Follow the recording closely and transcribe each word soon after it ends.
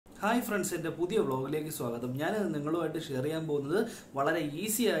Hi friends, in the Pudia vlog, Swagadam, Yan and Ningalo at the Sherian Bona, Vala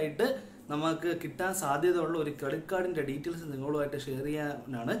easy നമുക്ക് കിട്ടാൻ സാധ്യതയുള്ള ഒരു credit കാർഡിന്റെ details നിങ്ങളുമായിട്ട് ഷെയർ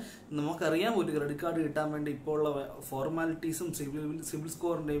ചെയ്യാനാണ്. നമുക്കറിയാം ഒരു ക്രെഡിറ്റ് കാർഡ് കിട്ടാൻ വേണ്ടി ഇപ്പോൾ ഉള്ള ഫോർമാലിറ്റീസും സിബിൽ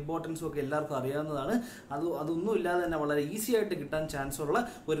സ്കോറിന്റെ ഇമ്പോർട്ടൻസും ഒക്കെ എല്ലാവർക്കും അറിയാവുന്നതാണ്. അതൊന്നും ഇല്ലാതെ തന്നെ വളരെ ഈസി ആയിട്ട് കിട്ടാൻ ചാൻസ് ഉള്ള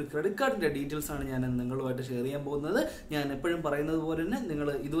ഒരു ക്രെഡിറ്റ് കാർഡിന്റെ ഡീറ്റെയിൽസ് ആണ് ഞാൻ നിങ്ങളുമായിട്ട് ഷെയർ ചെയ്യാൻ പോകുന്നത്. ഞാൻ എപ്പോഴും പറയുന്നത് പോലെ തന്നെ നിങ്ങൾ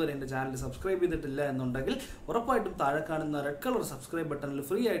ഇതുവരെ എൻ്റെ ചാനൽ സബ്സ്ക്രൈബ് ചെയ്തിട്ടില്ല എന്നുണ്ടെങ്കിൽ ഉറപ്പായിട്ടും താഴെ കാണുന്ന റെഡ് കളർ സബ്സ്ക്രൈബ് ബട്ടണിൽ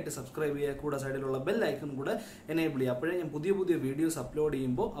ഫ്രീ ആയിട്ട് സബ്സ്ക്രൈബ് ചെയ്യുക. കൂടെ സൈഡിലുള്ള ബെൽ ഐക്കൺ കൂടെ എനേബിൾ ചെയ്യുക. അപ്പോഴേ ഞാൻ പുതിയ വീഡിയോസ് അപ്ലോഡ്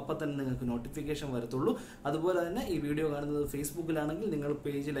ചെയ്യുമ്പോൾ അപ്പോൾ തന്നെ നിങ്ങൾക്ക് നോട്ടിഫിക്കേഷൻ വരത്തുള്ളൂ. അതുപോലെ തന്നെ ഈ വീഡിയോ കാണുന്നത് ഫേസ്ബുക്കിലാണെങ്കിൽ നിങ്ങൾ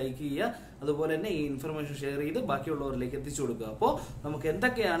പേജ് ലൈക്ക് ചെയ്യുക. അതുപോലെ തന്നെ ഈ ഇൻഫർമേഷൻ ഷെയർ ചെയ്ത് ബാക്കിയുള്ളവരിലേക്ക് എത്തിച്ചു കൊടുക്കുക. അപ്പോൾ നമുക്ക്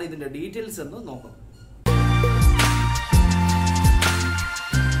എന്തൊക്കെയാണ് ഇതിന്റെ ഡീറ്റെയിൽസ് എന്ന് നോക്കാം.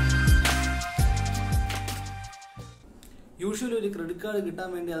 യൂഷ്വലി ഒരു ക്രെഡിറ്റ് കാർഡ് കിട്ടാൻ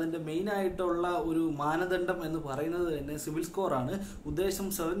വേണ്ടി അതിന്റെ മെയിൻ ആയിട്ടുള്ള ഒരു മാനദണ്ഡം എന്ന് പറയുന്നത് തന്നെ സിബിൽ സ്കോർ ആണ്. ഉദ്ദേശം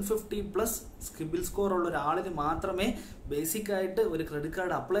 750+ സിബിൽ സ്കോർ ഉള്ള ഒരാളിന് മാത്രമേ ബേസിക് ആയിട്ട് ഒരു ക്രെഡിറ്റ്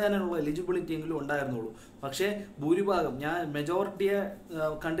കാർഡ് അപ്ലൈ ചെയ്യാനുള്ള എലിജിബിലിറ്റി എങ്കിലും ഉണ്ടായിരുന്നുള്ളൂ. പക്ഷേ ഭൂരിഭാഗം ഞാൻ മെജോറിറ്റിയെ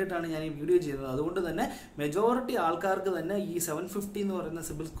കണ്ടിട്ടാണ് ഞാൻ ഈ വീഡിയോ ചെയ്യുന്നത്. അതുകൊണ്ട് തന്നെ മെജോറിറ്റി ആൾക്കാർക്ക് തന്നെ ഈ 750 എന്ന് പറയുന്ന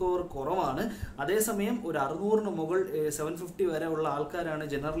സിബിൽ സ്കോർ കുറവാണ്. അതേസമയം ഒരു 600 മുകളിൽ 750 വരെ ഉള്ള ആൾക്കാരാണ്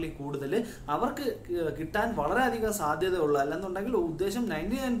ജനറലി കൂടുതൽ. അവർക്ക് കിട്ടാൻ വളരെയധികം സാധ്യതയുള്ള, അല്ലെന്നുണ്ടെങ്കിൽ ഉദ്ദേശം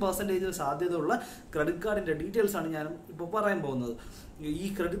 99% സാധ്യതയുള്ള ക്രെഡിറ്റ് കാർഡിന്റെ ഡീറ്റെയിൽസ് ആണ് ഞാൻ ഇപ്പോൾ പറയാൻ പോകുന്നത്. ഈ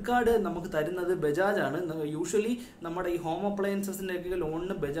ക്രെഡിറ്റ് കാർഡ് നമുക്ക് തരുന്നത് ബജാജ് ആണ്. യൂഷ്വലി നമ്മുടെ ഈ ഹോം അപ്ലയൻസസിന്റെ ഒക്കെ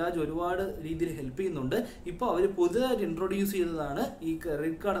ലോണിന് ബജാജ് ഒരുപാട് രീതിയിൽ ഹെൽപ്പ് ചെയ്യുന്നുണ്ട്. ഇപ്പോൾ അവർ പുതുതായിട്ട് ഇൻട്രൊഡ്യൂസ് ചെയ്തതാണ് ഈ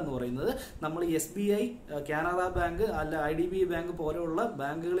ക്രെഡിറ്റ് കാർഡ് എന്ന് പറയുന്നത്. നമ്മൾ SBI, കാനറ ബാങ്ക്, അല്ല IDBI ബാങ്ക് പോലെയുള്ള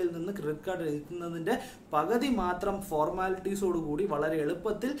ബാങ്കുകളിൽ നിന്ന് ക്രെഡിറ്റ് കാർഡ് എടുക്കുന്നതിന്റെ പകുതി മാത്രം ഫോർമാലിറ്റീസോട് കൂടി വളരെ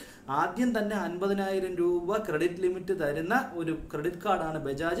എളുപ്പത്തിൽ ആദ്യം തന്നെ 50,000 രൂപ ക്രെഡിറ്റ് ലിമിറ്റ് തരുന്ന ഒരു ക്രെഡിറ്റ് കാർഡാണ്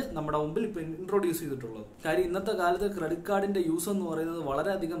ബജാജ് നമ്മുടെ മുമ്പിൽ ഇപ്പോൾ ഇൻട്രൊഡ്യൂസ് ചെയ്തിട്ടുള്ളത്. കാര്യം ഇന്നത്തെ കാലത്ത് ക്രെഡിറ്റ് കാർഡിന്റെ യൂസ് എന്ന് പറയുന്നത്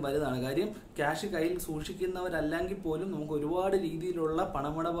വളരെയധികം വലുതാണ്. കാര്യം ക്യാഷ് കയ്യിൽ സൂക്ഷിക്കുന്നവരല്ലെങ്കിൽ പോലും നമുക്ക് ഒരുപാട് രീതിയിലുള്ള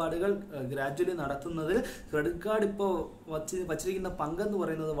പണമിടപാടുകൾ ഗ്രാജുവലി നടത്തുന്നതിൽ ക്രെഡിറ്റ് കാർഡ് ഇപ്പോൾ വച്ചിരിക്കുന്ന പങ്കെന്ന്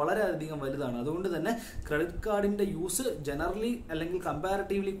പറയുന്നത് വളരെയധികം വലുതാണ്. അതുകൊണ്ട് തന്നെ ക്രെഡിറ്റ് കാർഡിന്റെ യൂസ് ജനറലി അല്ലെങ്കിൽ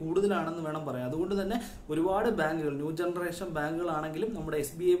കമ്പാരിറ്റീവ്ലി കൂടുതലാണെന്ന് വേണം പറയാം. അതുകൊണ്ട് തന്നെ ഒരുപാട് ബാങ്കുകൾ, ന്യൂ ജനറേഷൻ ബാങ്കുകളാണെങ്കിലും നമ്മുടെ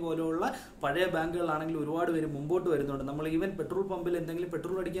SBI പോലെയുള്ള പഴയ ബാങ്കുകളാണെങ്കിലും ഒരുപാട് പേര് മുമ്പോട്ട് വരുന്നുണ്ട്. നമ്മൾ ഈവൻ പെട്രോൾ പമ്പിൽ എന്തെങ്കിലും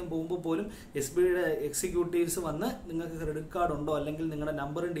പെട്രോൾ അടിക്കാൻ പോകുമ്പോൾ പോലും SBIയുടെ എക്സിക്യൂട്ടീവ്സ് വന്ന് നിങ്ങൾക്ക് ക്രെഡിറ്റ് കാർഡ് ഉണ്ടോ, അല്ലെങ്കിൽ നിങ്ങളുടെ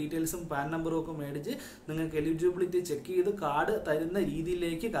നമ്പറും ഡീറ്റെയിൽസും പാൻ നമ്പറും ഒക്കെ മേടിച്ച് നിങ്ങൾക്ക് എലിജിബിലിറ്റി ചെക്ക് ചെയ്ത് കാർഡ് തരുന്ന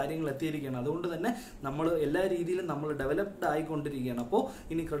രീതിയിലേക്ക് കാര്യങ്ങൾ എത്തിയിരിക്കുകയാണ്. അതുകൊണ്ട് തന്നെ നമ്മൾ എല്ലാ രീതിയിലും നമ്മൾ ഡെവലപ്ഡ് ആയിക്കൊണ്ടിരിക്കുകയാണ്. അപ്പോൾ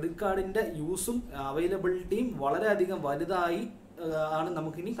ഇനി ക്രെഡിറ്റ് കാർഡിന്റെ യൂസും അവൈലബിലിറ്റിയും വളരെയധികം വലുതായി ആണ്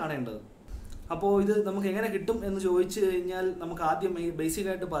നമുക്കിനി കാണേണ്ടത്. അപ്പോൾ ഇത് നമുക്ക് എങ്ങനെ കിട്ടും എന്ന് ചോദിച്ചു കഴിഞ്ഞാൽ നമുക്ക് ആദ്യം ബേസിക്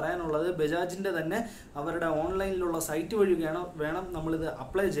ആയിട്ട് പറയാനുള്ളത് ബജാജിന്റെ തന്നെ അവരുടെ ഓൺലൈനിലുള്ള സൈറ്റ് വഴി വേണം നമ്മളിത്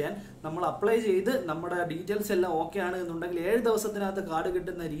അപ്ലൈ ചെയ്യാൻ. നമ്മൾ അപ്ലൈ ചെയ്ത് നമ്മുടെ ഡീറ്റെയിൽസ് എല്ലാം ഓക്കെ ആണ് എന്നുണ്ടെങ്കിൽ 7 ദിവസത്തിനകത്ത് കാർഡ്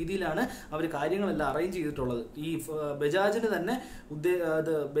കിട്ടുന്ന രീതിയിലാണ് അവർ കാര്യങ്ങളെല്ലാം അറേഞ്ച് ചെയ്തിട്ടുള്ളത്. ഈ ബജാജിന് തന്നെ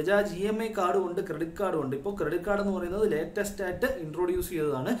ബജാജ് EMI കാർഡും ഉണ്ട്, ക്രെഡിറ്റ് കാർഡും ഉണ്ട്. ഇപ്പോൾ ക്രെഡിറ്റ് കാർഡ് എന്ന് പറയുന്നത് ലേറ്റസ്റ്റ് ആയിട്ട് ഇൻട്രൊഡ്യൂസ്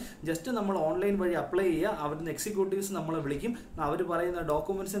ചെയ്തതാണ്. ജസ്റ്റ് നമ്മൾ ഓൺലൈൻ വഴി അപ്ലൈ ചെയ്യുക. അവരുടെ എക്സിക്യൂട്ടീവ്സ് നമ്മളെ വിളിക്കും. അവർ പറയുന്ന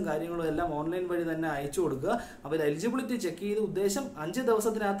ഡോക്യുമെന്റ്സും കാര്യങ്ങളും എല്ലാം ഓൺലൈൻ വഴി തന്നെ അയച്ചു കൊടുക്കുക. അവർ എലിജിബിലിറ്റി ചെക്ക് ചെയ്ത് ഉദ്ദേശം 5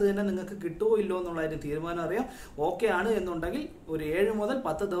 ദിവസത്തിനകത്ത് തന്നെ നിങ്ങൾക്ക് കിട്ടുമോ ഇല്ലോ എന്നുള്ള തീരുമാനം അറിയാം. ഓക്കെ ആണ് എന്നുണ്ടെങ്കിൽ ഒരു 7 മുതൽ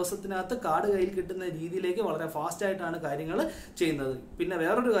 10 ദിവസത്തിനകത്ത് കാർഡ് കയ്യിൽ കിട്ടുന്ന രീതിയിലേക്ക് വളരെ ഫാസ്റ്റ് ആയിട്ടാണ് കാര്യങ്ങൾ ചെയ്യുന്നത്. പിന്നെ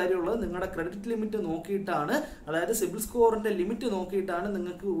വേറൊരു കാര്യമുള്ളത്, നിങ്ങളുടെ ക്രെഡിറ്റ് ലിമിറ്റ് നോക്കിയിട്ടാണ്, അതായത് സിബിൽ സ്കോറിന്റെ ലിമിറ്റ് നോക്കിയിട്ടാണ്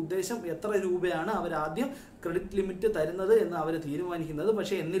നിങ്ങൾക്ക് ഉദ്ദേശം എത്ര രൂപയാണ് അവർ ആദ്യം ക്രെഡിറ്റ് ലിമിറ്റ് തരുന്നത് എന്ന് അവർ തീരുമാനിക്കുന്നത്.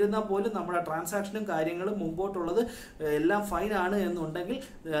 പക്ഷേ എന്നിരുന്നാൽ പോലും നമ്മുടെ ട്രാൻസാക്ഷനും കാര്യങ്ങളും മുമ്പോട്ടുള്ളത് എല്ലാം ഫൈൻ ആണ് എന്നുണ്ടെങ്കിൽ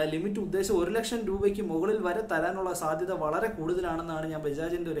ലിമിറ്റ് ഉദ്ദേശം 1 ലക്ഷം രൂപയ്ക്ക് മുകളിൽ വരെ തരാനുള്ള സാധ്യത വളരെ കൂടുതലാണെന്നാണ് ഞാൻ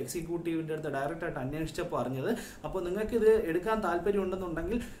ബജാജിന്റെ ഒരു എക്സിക്യൂട്ടീവിന്റെ അടുത്ത് ഡയറക്റ്റായിട്ട് അന്വേഷിച്ചപ്പോൾ അറിഞ്ഞത്. അപ്പോൾ നിങ്ങൾക്ക് ഇത് എടുക്കാൻ താല്പര്യം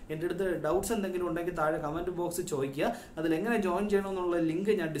ഉണ്ടെന്നുണ്ടെങ്കിൽ എൻ്റെ അടുത്ത് ഡൗട്ട്സ് എന്തെങ്കിലും ഉണ്ടെങ്കിൽ താഴെ കമന്റ് ബോക്സിൽ ചോദിക്കുക. അതിലെങ്ങനെ ജോയിൻ ചെയ്യണമെന്നുള്ള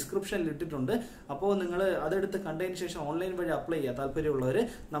ലിങ്ക് ഞാൻ ഡിസ്ക്രിപ്ഷനിൽ ഇട്ടിട്ടുണ്ട്. അപ്പോൾ നിങ്ങൾ അതെടുത്ത് കണ്ടതിന് ശേഷം ഓൺലൈൻ വഴി അപ്ലൈ ചെയ്യുക. താല്പര്യമുള്ളവർ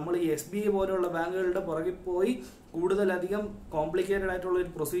നമ്മൾ ഈ SBI പോലെയുള്ള ബാങ്കുകളുടെ പുറകിൽ പോയി കൂടുതലധികം കോംപ്ലിക്കേറ്റഡ് ആയിട്ടുള്ള ഒരു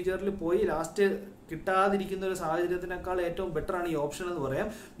പ്രൊസീജിയറിൽ പോയി ലാസ്റ്റ് കിട്ടാതിരിക്കുന്ന ഒരു സാഹചര്യത്തിനേക്കാൾ ഏറ്റവും ബെറ്റർ ആണ് ഈ ഓപ്ഷൻ എന്ന് പറയാം.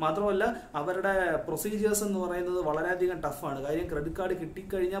 മാത്രമല്ല അവരുടെ പ്രൊസീജിയേഴ്സ് എന്ന് പറയുന്നത് വളരെയധികം ടഫാണ്. കാര്യം ക്രെഡിറ്റ് കാർഡ്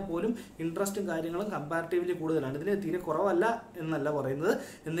കിട്ടിക്കഴിഞ്ഞാൽ പോലും ഇൻട്രസ്റ്റും കാര്യങ്ങളും കമ്പാരിറ്റീവ്ലി കൂടുതലാണ്. ഇതിന് തീരെ കുറവല്ല എന്നല്ല പറയുന്നത്,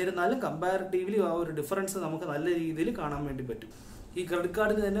 എന്നിരുന്നാലും കമ്പാരിറ്റീവ്ലി ആ ഒരു ഡിഫറൻസ് നമുക്ക് നല്ല രീതിയിൽ കാണാൻ വേണ്ടി പറ്റും. ഈ ക്രെഡിറ്റ്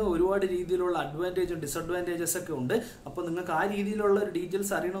കാർഡിന് തന്നെ ഒരുപാട് രീതിയിലുള്ള അഡ്വാൻറ്റേജും ഡിസഡ്വാൻറ്റേജസ് ഒക്കെ ഉണ്ട്. അപ്പോൾ നിങ്ങൾക്ക് ആ രീതിയിലുള്ള ഒരു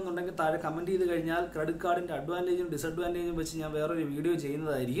ഡീറ്റെയിൽസ് അറിയണമെന്നുണ്ടെങ്കിൽ താഴെ കമന്റ് ചെയ്ത് കഴിഞ്ഞാൽ ക്രെഡിറ്റ് കാർഡിന്റെ അഡ്വാൻറ്റേജും ഡിസഡ്വാൻറ്റേജും വെച്ച് ഞാൻ വേറൊരു വീഡിയോ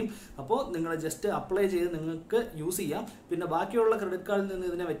ചെയ്യുന്നതായിരിക്കും. അപ്പോൾ നിങ്ങൾ ജസ്റ്റ് അപ്ലൈ ചെയ്ത് നിങ്ങൾക്ക് യൂസ് ചെയ്യാം. പിന്നെ ബാക്കിയുള്ള ക്രെഡിറ്റ് കാർഡിൽ നിന്ന്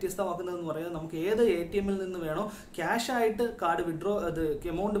ഇതിനെ വ്യത്യസ്തമാക്കുന്നതെന്ന് പറയുന്നത് നമുക്ക് ഏത് ATMൽ നിന്ന് വേണോ ക്യാഷ് ആയിട്ട് കാർഡ്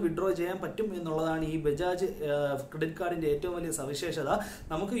എമൗണ്ട് വിഡ്രോ ചെയ്യാൻ പറ്റും എന്നുള്ളതാണ് ഈ ബജാജ് ക്രെഡിറ്റ് കാർഡിന്റെ ഏറ്റവും വലിയ സവിശേഷത.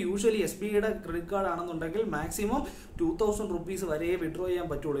 നമുക്ക് യൂഷ്വലി SBIയുടെ ക്രെഡിറ്റ് കാർഡ് ആണെന്നുണ്ടെങ്കിൽ മാക്സിമം 2000 rupees വരെ വിഡ്രോ ചെയ്യാൻ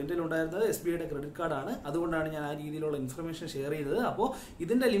പറ്റുള്ളൂ. എൻ്റെ ഉണ്ടായിരുന്നത് SBIയുടെ ക്രെഡിറ്റ് കാർഡാണ്, അതുകൊണ്ടാണ് ഞാൻ ആ രീതിയിലുള്ള ഇൻഫർമേഷൻ ഷെയർ ചെയ്തത്. അപ്പോൾ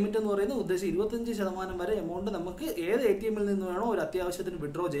ഇതിൻ്റെ ലിമിറ്റ് എന്ന് പറയുന്നത് ഉദ്ദേശം 25% വരെ എമൗണ്ട് നമുക്ക് ഏത് ATMൽ നിന്ന് വേണോ ഒരു അത്യാവശ്യത്തിന്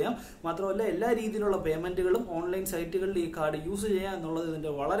വിഡ്രോ ചെയ്യാം. മാത്രമല്ല എല്ലാ രീതിയിലുള്ള പേയ്മെൻറ്റുകളും ഓൺലൈൻ സൈറ്റുകളിൽ ഈ കാർഡ് യൂസ് ചെയ്യാം എന്നുള്ളത്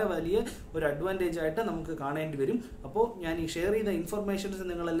ഇതിൻ്റെ വളരെ വലിയ ഒരു അഡ്വാൻറ്റേജ് ആയിട്ട് നമുക്ക് കാണേണ്ടി വരും. അപ്പോൾ ഞാൻ ഈ ഷെയർ ചെയ്ത ഇൻഫർമേഷൻസ്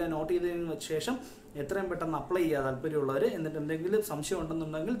നിങ്ങളെല്ലാം നോട്ട് ചെയ്തതിന് ശേഷം എത്രയും പെട്ടെന്ന് അപ്ലൈ ചെയ്യുക താല്പര്യമുള്ളവർ. എന്നിട്ട് എന്തെങ്കിലും സംശയം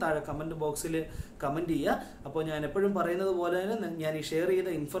ഉണ്ടെന്നുണ്ടെങ്കിൽ താഴെ കമൻറ്റ് ബോക്സിൽ കമൻറ്റ് ചെയ്യുക. അപ്പോൾ ഞാൻ എപ്പോഴും പറയുന്നത് പോലെ തന്നെ ഞാൻ ഈ ഷെയർ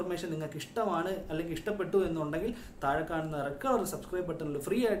ചെയ്ത ഇൻഫർമേഷൻ നിങ്ങൾക്ക് ഇഷ്ടമാണ് അല്ലെങ്കിൽ ഇഷ്ടപ്പെട്ടു എന്നുണ്ടെങ്കിൽ താഴെ കാണുന്ന റെഡ് കളർ സബ്സ്ക്രൈബ് ബട്ടണിൽ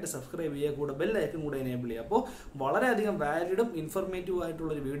ഫ്രീ ആയിട്ട് സബ്സ്ക്രൈബ് ചെയ്യുക, കൂടെ ബെൽ ഐക്കൺ കൂടെ എനേബിൾ ചെയ്യുക. അപ്പോൾ വളരെയധികം വാലിഡും ഇൻഫർമേറ്റീവ്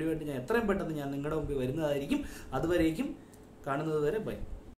ആയിട്ടുള്ളൊരു വീഡിയോ ആയിട്ട് ഞാൻ എത്രയും പെട്ടെന്ന് ഞാൻ നിങ്ങളുടെ മുമ്പിൽ വരുന്നതായിരിക്കും. അതുവരേക്കും കാണുന്നത് വരെ ബൈ.